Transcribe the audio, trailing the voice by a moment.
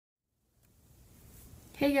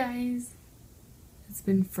Hey guys, it's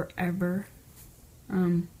been forever.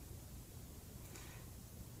 When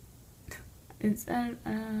was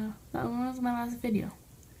my last video?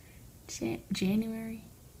 January,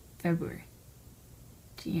 February.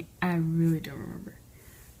 I really don't remember,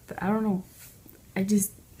 but I don't know. I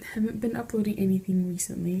just haven't been uploading anything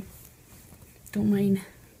recently. Don't mind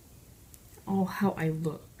how I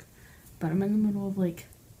look, but I'm in the middle of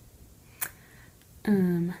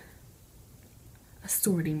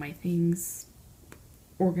assorting my things,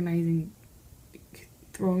 organizing,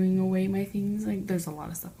 throwing away my things. There's a lot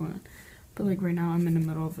of stuff going on, but right now I'm in the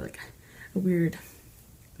middle of a weird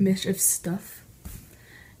mish of stuff,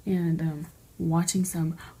 and watching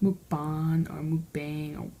some mukbang or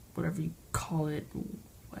mukbang or whatever you call it,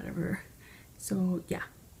 whatever. So yeah,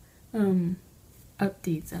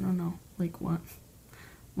 updates. I don't know, what.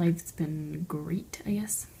 Life's been great, I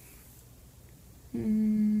guess.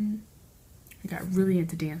 I got really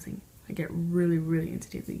into dancing. I get really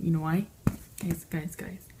into dancing. You know why?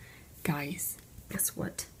 Guys, guess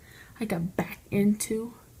what? I got back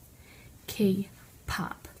into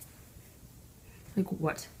K-pop.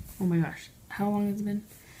 What? Oh my gosh. How long has it been?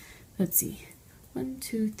 Let's see. 1,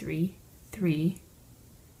 2, 3,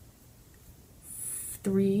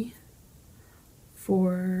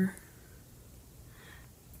 4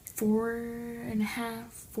 and a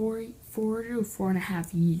half, 4 to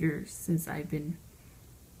 4.5 years since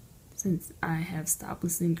I have stopped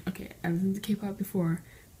listening. Okay, I listened to K-pop before,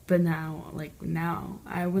 but now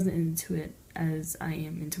I wasn't into it as I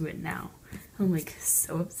am into it now. I'm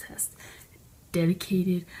so obsessed,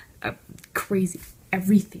 dedicated, crazy,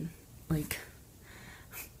 everything.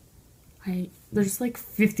 There's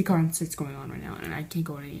 50 concerts going on right now, and I can't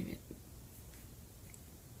go to any of it.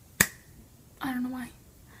 I don't know why.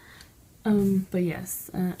 But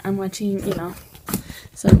yes, I'm watching,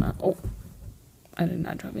 some, I did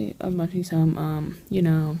not drop it. I'm watching some,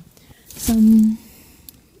 some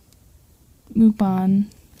mukbang.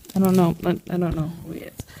 I don't know who he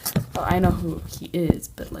is. Well, I know who he is,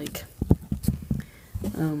 but he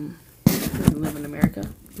doesn't live in America.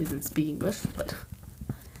 He doesn't speak English, but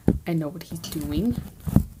I know what he's doing,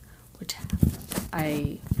 which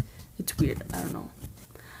it's weird. I don't know.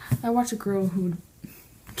 I watch a girl who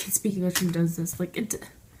can speak English and does this. It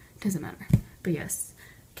doesn't matter. But yes,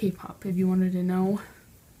 K-pop. If you wanted to know,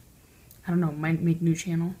 I don't know, might make new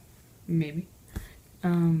channel, maybe.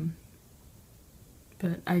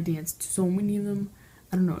 But I danced so many of them.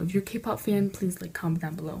 I don't know. If you're a K-pop fan, please comment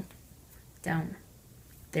down below. Down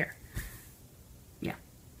there. Yeah.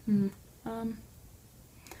 My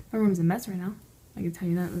room's a mess right now. I can tell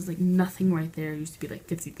you that. There's nothing right there. There used to be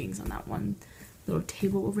 50 things on that one little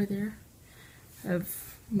table over there. I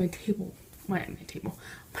have my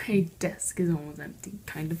desk is almost empty,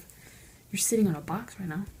 kind of. You're sitting on a box right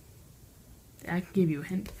now. I can give you a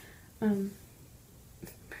hint.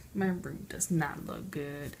 My room does not look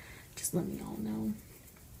good. Just let me all know.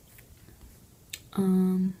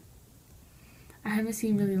 I haven't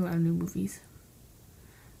seen really a lot of new movies.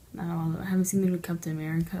 Not all. I haven't seen the new Captain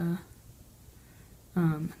America.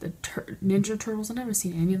 The Ninja Turtles. I've never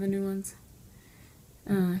seen any of the new ones.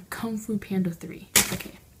 Kung Fu Panda 3.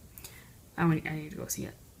 Okay. I need to go see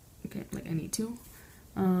it. Okay, I need to.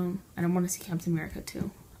 And I want to see Captain America too.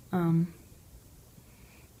 What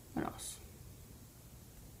else?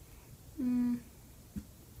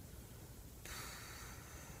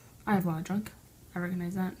 I have a lot drunk. I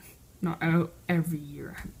recognize that. No, every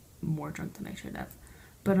year I'm more drunk than I should have.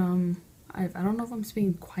 But I don't know if I'm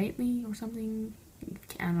speaking quietly or something.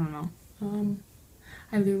 I don't know.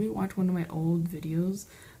 I literally watched one of my old videos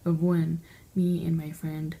of when me and my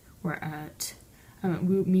friend were at,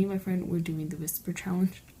 me and my friend were doing the Whisper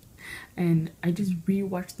Challenge, and I just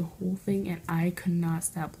rewatched the whole thing, and I could not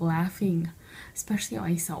stop laughing, especially at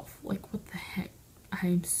myself. What the heck?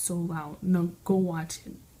 I'm so loud. No, go watch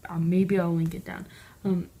it. Maybe I'll link it down.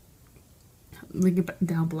 Link it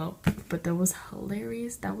down below. But that was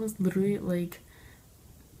hilarious. That was literally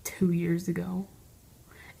 2 years ago.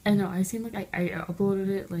 And no, I seem I uploaded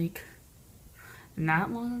it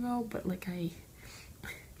not long ago, but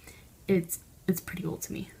it's pretty old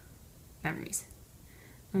to me. Memories.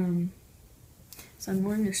 So I'm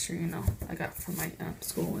wearing this shirt, I got from my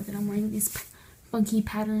school, and then I'm wearing these funky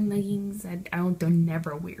pattern leggings that I don't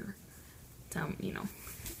never wear.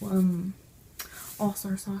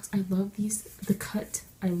 All-Star socks. I love these. The cut.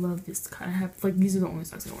 I love this cut. I have these are the only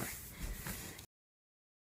socks I wear.